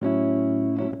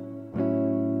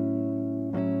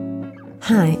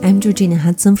Hi, I'm Georgina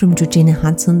Hudson from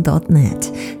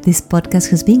georginahudson.net. This podcast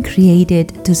has been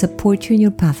created to support you in your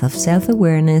path of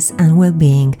self-awareness and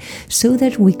well-being so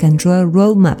that we can draw a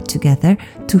roadmap together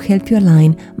to help you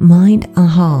align mind and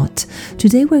heart.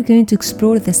 Today we're going to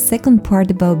explore the second part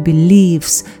about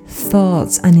beliefs,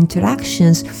 thoughts and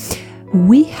interactions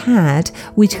we had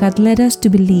which had led us to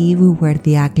believe we were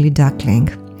the ugly duckling.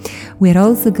 We are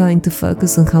also going to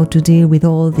focus on how to deal with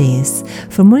all this.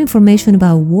 For more information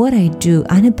about what I do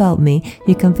and about me,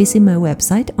 you can visit my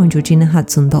website on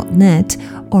georginahudson.net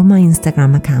or my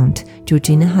Instagram account,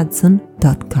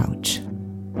 georginahudson.coach.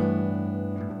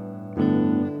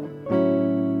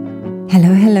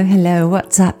 Hello.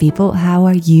 What's up, people? How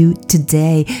are you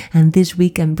today? And this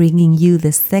week I'm bringing you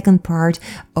the second part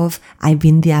of I've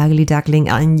been the ugly duckling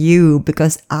and you,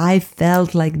 because I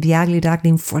felt like the ugly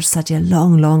duckling for such a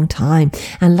long time.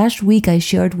 And last week I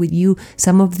shared with you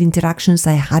some of the interactions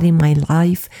I had in my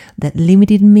life that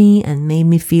limited me and made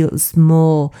me feel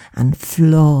small and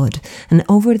flawed. And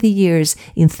over the years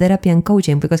in therapy and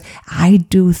coaching, because I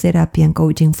do therapy and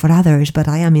coaching for others, but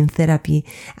I am in therapy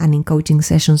and in coaching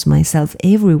sessions myself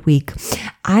every week,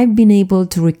 I've been able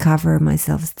to recover my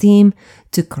self-esteem,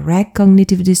 to correct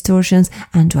cognitive distortions,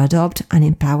 and to adopt an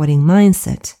empowering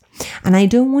mindset. And I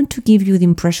don't want to give you the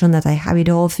impression that I have it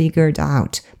all figured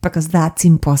out, because that's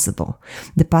impossible.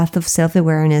 The path of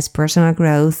self-awareness, personal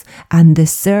growth, and the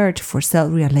search for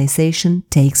self-realization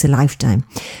takes a lifetime.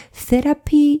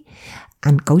 Therapy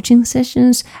and coaching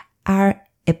sessions are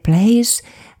a place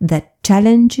that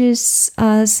challenges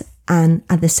us and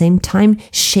at the same time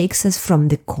shakes us from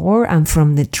the core and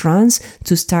from the trance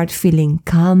to start feeling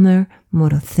calmer,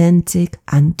 more authentic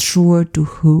and truer to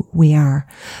who we are.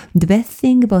 The best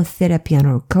thing about therapy and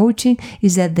our coaching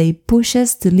is that they push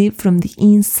us to live from the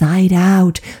inside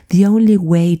out, the only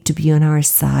way to be on our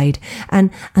side,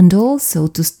 and also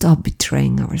to stop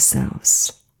betraying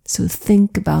ourselves. So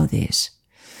think about this.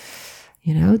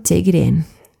 Take it in.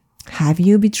 Have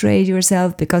you betrayed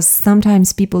yourself? Because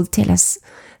sometimes people tell us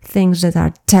things that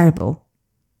are terrible.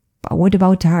 But what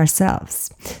about ourselves?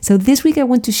 So this week I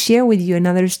want to share with you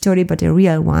another story, but a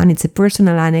real one. It's a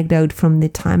personal anecdote from the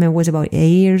time I was about 8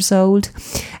 years old.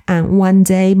 And one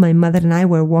day my mother and I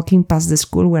were walking past the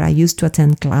school where I used to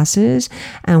attend classes,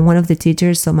 and one of the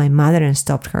teachers saw my mother and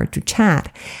stopped her to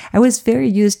chat. I was very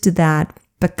used to that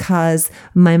because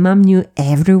my mom knew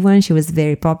everyone. She was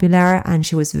very popular and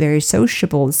she was very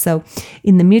sociable. So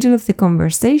in the middle of the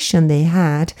conversation they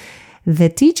had, the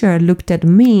teacher looked at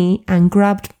me and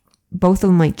grabbed both of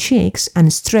my cheeks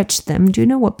and stretched them. Do you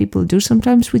know what people do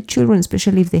sometimes with children,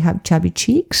 especially if they have chubby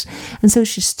cheeks? And so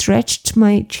she stretched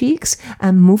my cheeks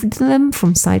and moved them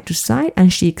from side to side,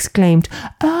 and she exclaimed,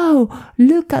 "Oh,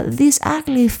 look at this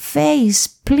ugly face,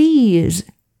 please."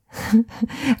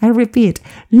 I repeat,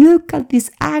 "Look at this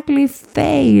ugly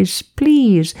face,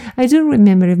 please." I don't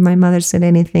remember if my mother said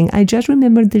anything. I just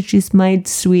remember that she smiled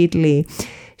sweetly.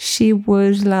 She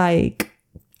was like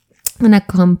an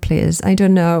accomplice. I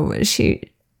don't know.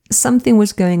 Something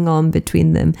was going on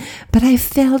between them. But I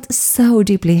felt so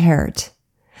deeply hurt.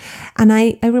 And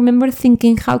I remember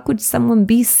thinking, how could someone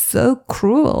be so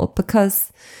cruel?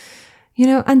 Because,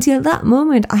 until that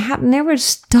moment, I had never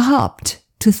stopped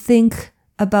to think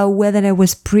about whether I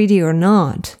was pretty or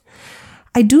not.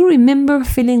 I do remember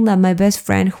feeling that my best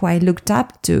friend, who I looked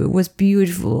up to, was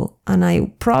beautiful, and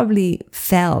I probably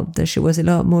felt that she was a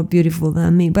lot more beautiful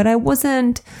than me, but I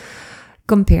wasn't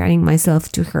comparing myself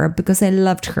to her because I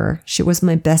loved her. She was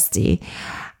my bestie.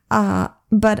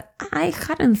 But I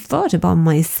hadn't thought about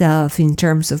myself in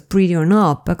terms of pretty or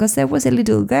not because I was a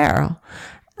little girl.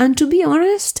 And to be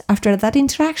honest, after that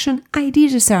interaction, I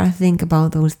did start to think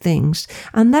about those things,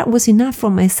 and that was enough for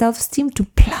my self-esteem to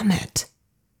plummet.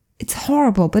 It's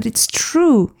horrible, but it's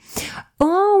true.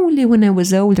 Only when I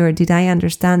was older did I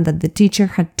understand that the teacher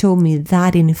had told me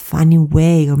that in a funny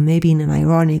way or maybe in an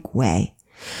ironic way.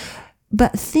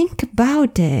 But think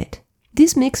about it.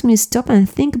 This makes me stop and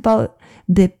think about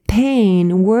the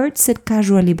pain words said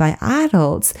casually by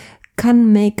adults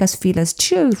can make us feel as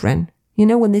children.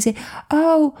 When they say,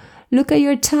 "Oh, look at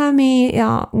your tummy,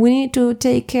 we need to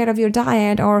take care of your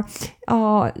diet," or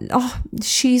oh,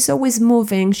 she's always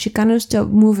moving, she cannot stop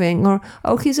moving, or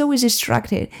 "Oh, he's always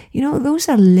distracted." Those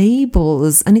are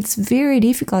labels, and it's very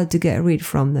difficult to get rid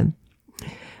of them.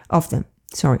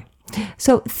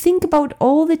 So think about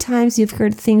all the times you've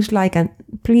heard things like, and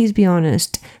please be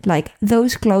honest, like,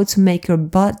 "Those clothes make your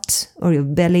butt or your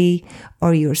belly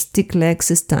or your stick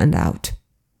legs stand out.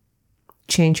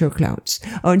 Change your clothes."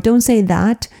 Or "Don't say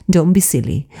that, don't be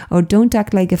silly." Or "Don't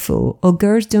act like a fool." Or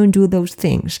 "Girls don't do those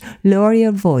things. Lower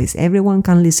your voice, everyone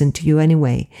can listen to you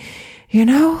anyway."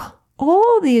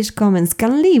 all these comments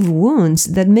can leave wounds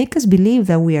that make us believe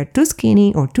that we are too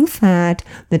skinny or too fat,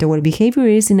 that our behavior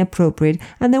is inappropriate,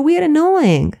 and that we are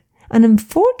annoying. And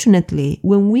unfortunately,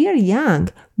 when we are young,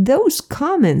 those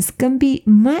comments can be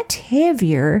much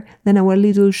heavier than our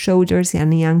little shoulders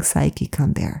and young psyche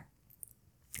can bear.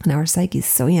 And our psyche is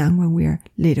so young when we are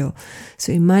little.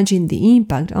 So imagine the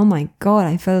impact. Oh my God,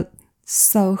 I felt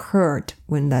so hurt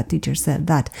when that teacher said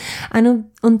that. And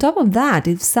on top of that,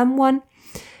 if someone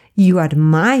you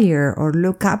admire or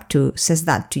look up to says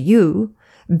that to you,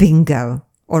 bingo,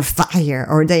 or fire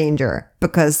or danger,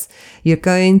 because you're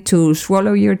going to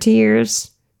swallow your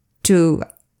tears to,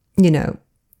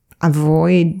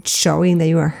 avoid showing that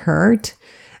you are hurt,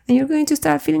 and you're going to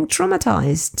start feeling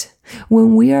traumatized.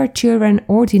 When we are children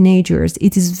or teenagers,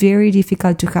 it is very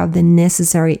difficult to have the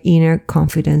necessary inner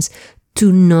confidence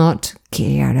to not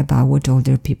care about what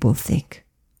older people think.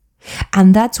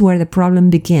 And that's where the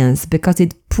problem begins, because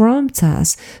it prompts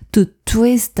us to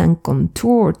twist and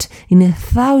contort in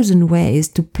 1,000 ways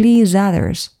to please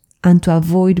others and to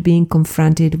avoid being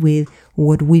confronted with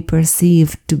what we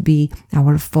perceive to be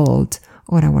our fault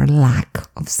or our lack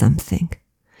of something.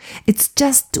 It's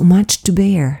just too much to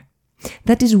bear.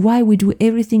 That is why we do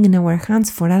everything in our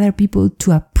hands for other people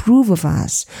to approve of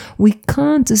us. We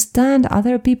can't stand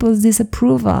other people's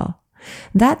disapproval.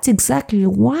 That's exactly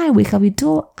why we have it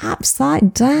all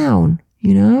upside down,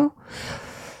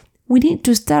 We need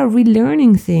to start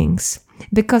relearning things,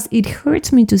 because it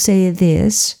hurts me to say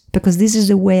this, because this is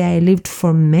the way I lived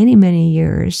for many, many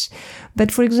years.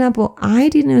 But for example, I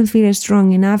didn't feel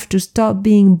strong enough to stop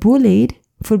being bullied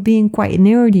for being quite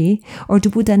nerdy, or to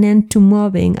put an end to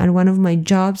mobbing at one of my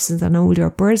jobs as an older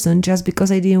person, just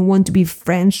because I didn't want to be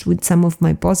friends with some of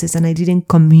my bosses and I didn't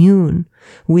commune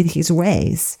with his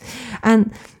ways.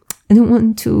 And I don't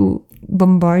want to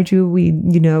bombard you with,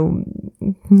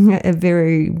 a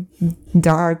very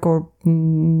dark or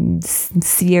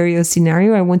serious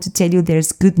scenario. I want to tell you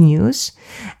there's good news,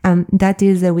 and that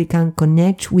is that we can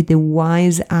connect with the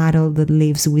wise adult that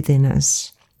lives within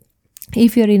us.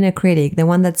 If you're in a critic, the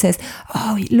one that says,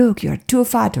 oh, look, you're too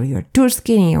fat, or you're too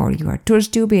skinny, or you are too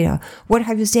stupid, or what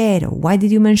have you said, or why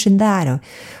did you mention that, or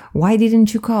why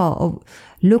didn't you call, or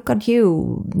look at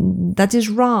you, that is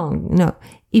wrong. No,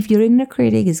 if your inner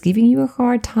critic is giving you a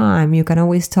hard time, you can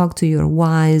always talk to your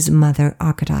wise mother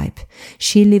archetype.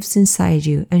 She lives inside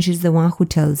you, and she's the one who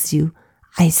tells you,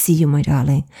 I see you, my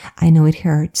darling. I know it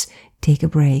hurts. Take a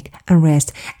break and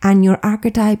rest. And your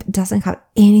archetype doesn't have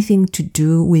anything to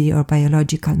do with your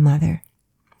biological mother.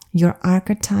 Your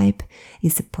archetype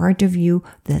is a part of you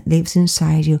that lives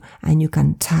inside you, and you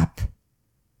can tap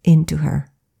into her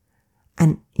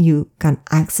and you can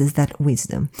access that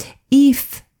wisdom.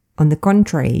 If, on the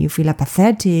contrary, you feel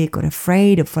apathetic or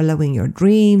afraid of following your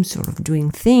dreams or of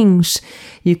doing things,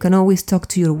 you can always talk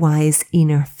to your wise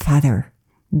inner father,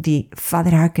 the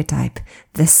father archetype,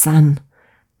 the son.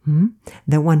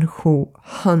 The one who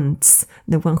hunts,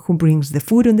 the one who brings the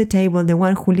food on the table, the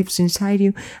one who lives inside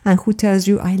you and who tells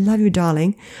you, I love you,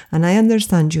 darling, and I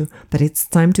understand you, but it's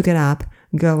time to get up,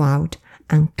 go out,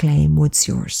 and claim what's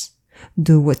yours.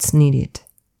 Do what's needed.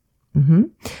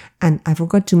 And I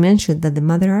forgot to mention that the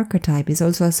mother archetype is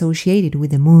also associated with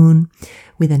the moon,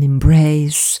 with an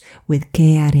embrace, with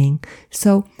caring.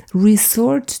 So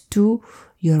resort to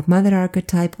your mother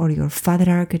archetype or your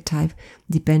father archetype,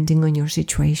 depending on your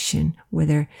situation.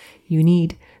 Whether you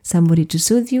need somebody to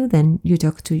soothe you, then you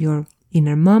talk to your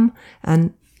inner mom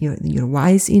and your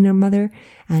wise inner mother.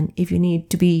 And if you need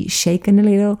to be shaken a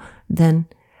little, then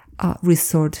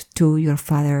resort to your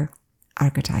father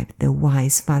archetype, the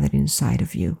wise father inside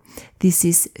of you. This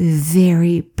is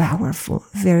very powerful,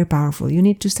 very powerful. You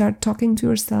need to start talking to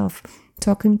yourself,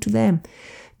 talking to them,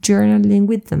 journaling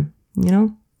with them,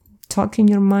 talk in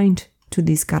your mind to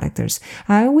these characters.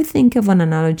 I would think of an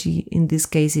analogy in these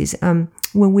cases.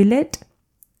 When we let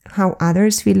how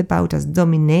others feel about us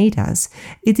dominate us,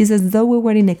 it is as though we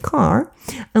were in a car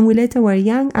and we let our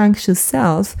young anxious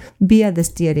self be at the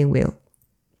steering wheel.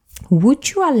 Would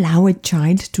you allow a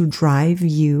child to drive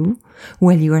you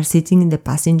while you are sitting in the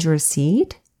passenger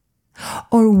seat?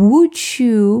 Or would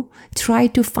you try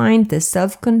to find the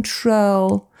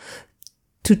self-control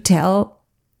to tell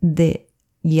the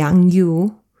young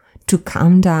you to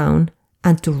calm down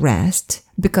and to rest,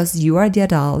 because you are the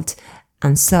adult,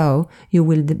 and so you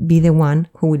will be the one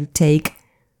who will take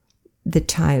the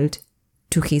child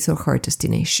to his or her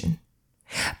destination?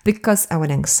 Because our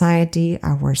anxiety,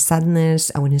 our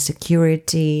sadness, our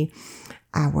insecurity,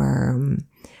 our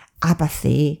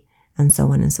apathy, and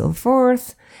so on and so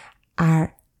forth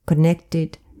are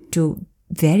connected to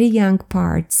very young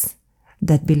parts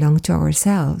that belong to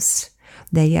ourselves.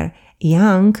 They are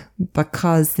young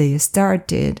because they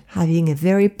started having a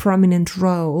very prominent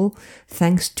role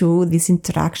thanks to these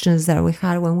interactions that we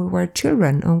had when we were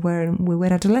children or when we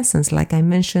were adolescents. Like I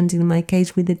mentioned in my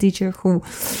case with the teacher who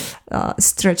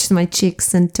stretched my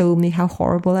cheeks and told me how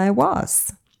horrible I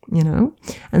was,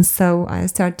 And so I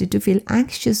started to feel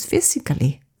anxious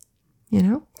physically,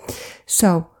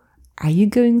 So are you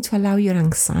going to allow your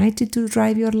anxiety to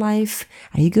drive your life?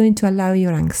 Are you going to allow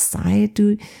your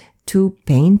anxiety to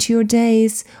paint your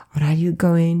days? Or are you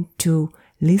going to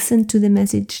listen to the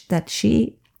message that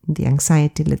the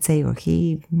anxiety, let's say, or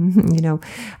he,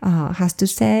 has to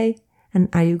say? And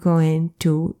are you going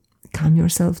to calm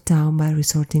yourself down by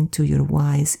resorting to your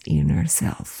wise inner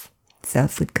self?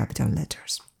 Self with capital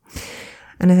letters.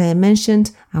 And as I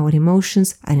mentioned, our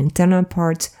emotions are internal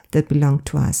parts that belong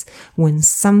to us. When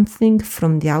something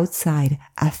from the outside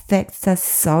affects us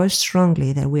so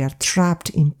strongly that we are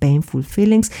trapped in painful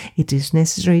feelings, it is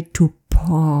necessary to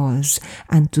pause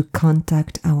and to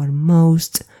contact our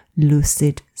most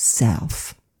lucid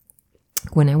self.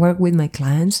 When I work with my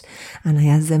clients and I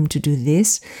ask them to do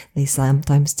this, they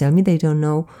sometimes tell me they don't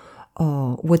know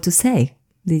what to say.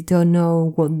 They don't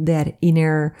know what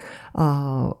their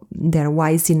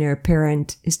wise inner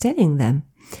parent is telling them.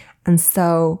 And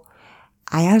so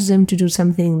I ask them to do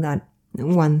something that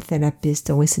one therapist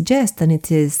always suggests, and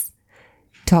it is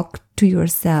talk to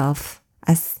yourself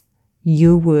as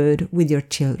you would with your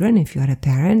children if you are a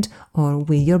parent, or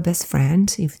with your best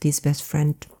friend if this best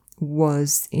friend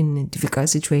was in a difficult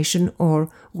situation, or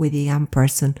with a young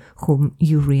person whom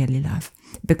you really love.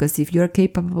 Because if you're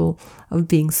capable of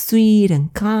being sweet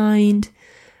and kind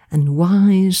and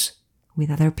wise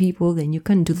with other people, then you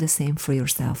can do the same for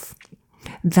yourself.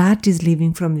 That is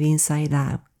living from the inside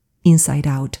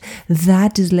out.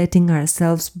 That is letting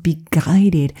ourselves be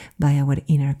guided by our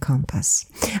inner compass.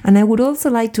 And I would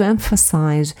also like to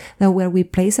emphasize that where we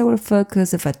place our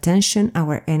focus of attention,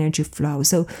 our energy flows.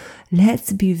 So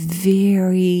let's be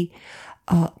very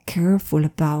careful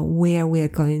about where we are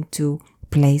going to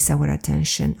place our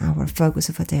attention, our focus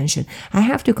of attention. I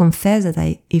have to confess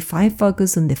that if I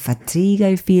focus on the fatigue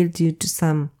I feel due to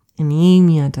some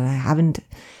anemia that I haven't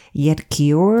yet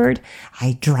cured,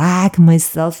 I drag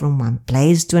myself from one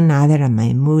place to another, and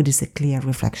my mood is a clear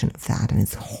reflection of that, and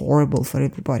it's horrible for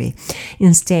everybody.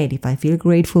 Instead, if I feel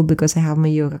grateful because I have my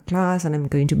yoga class and I'm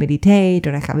going to meditate,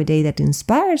 or I have a day that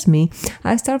inspires me,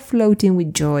 I start floating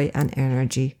with joy and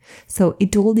energy. So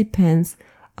it all depends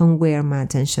on where my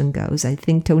attention goes. I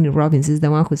think Tony Robbins is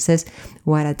the one who says,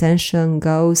 where attention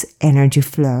goes, energy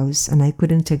flows. And I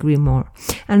couldn't agree more.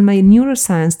 And my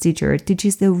neuroscience teacher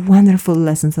teaches the wonderful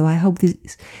lesson, so I hope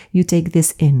you take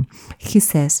this in. He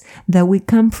says that we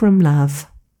come from love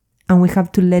and we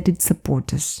have to let it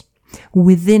support us.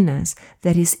 Within us,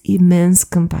 there is immense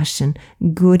compassion,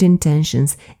 good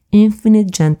intentions, infinite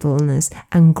gentleness,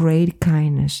 and great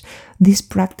kindness. This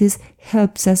practice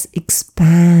helps us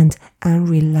expand and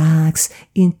relax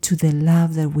into the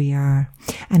love that we are.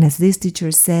 And as this teacher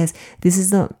says, this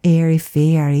is not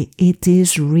airy-fairy. It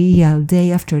is real.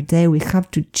 Day after day, we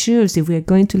have to choose if we are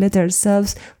going to let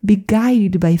ourselves be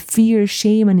guided by fear,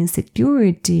 shame, and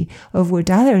insecurity of what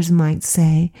others might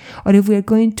say, or if we are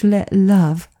going to let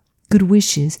love, good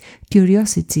wishes,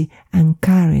 curiosity, and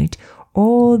courage,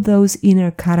 all those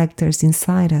inner characters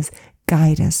inside us,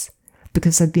 guide us.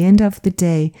 Because at the end of the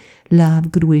day,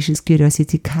 love, good wishes,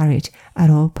 curiosity, courage are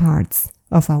all parts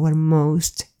of our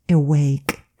most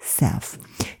awake self.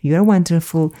 You are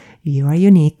wonderful. You are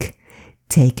unique.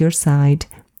 Take your side.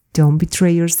 Don't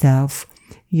betray yourself.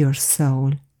 Your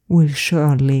soul will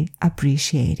surely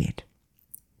appreciate it.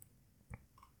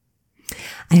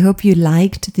 I hope you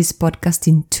liked this podcast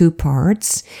in 2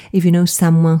 parts. If you know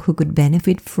someone who could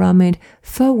benefit from it,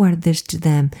 forward this to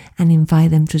them and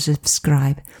invite them to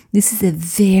subscribe. This is a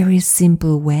very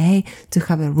simple way to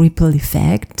have a ripple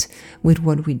effect with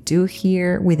what we do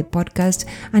here with the podcast.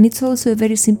 And it's also a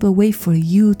very simple way for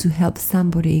you to help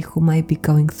somebody who might be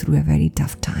going through a very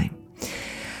tough time.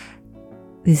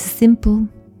 This is simple.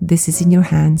 This is in your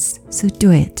hands. So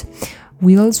do it.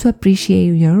 We also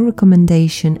appreciate your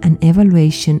recommendation and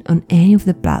evaluation on any of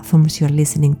the platforms you're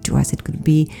listening to us. It could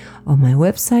be on my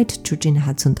website,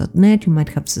 georginahudson.net. You might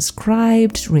have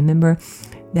subscribed. Remember,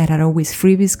 there are always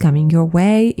freebies coming your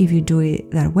way. If you do it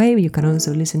that way, you can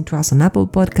also listen to us on Apple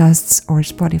Podcasts or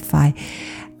Spotify.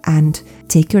 And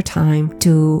take your time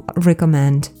to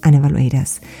recommend and evaluate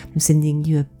us. I'm sending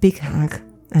you a big hug,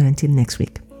 and until next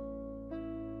week.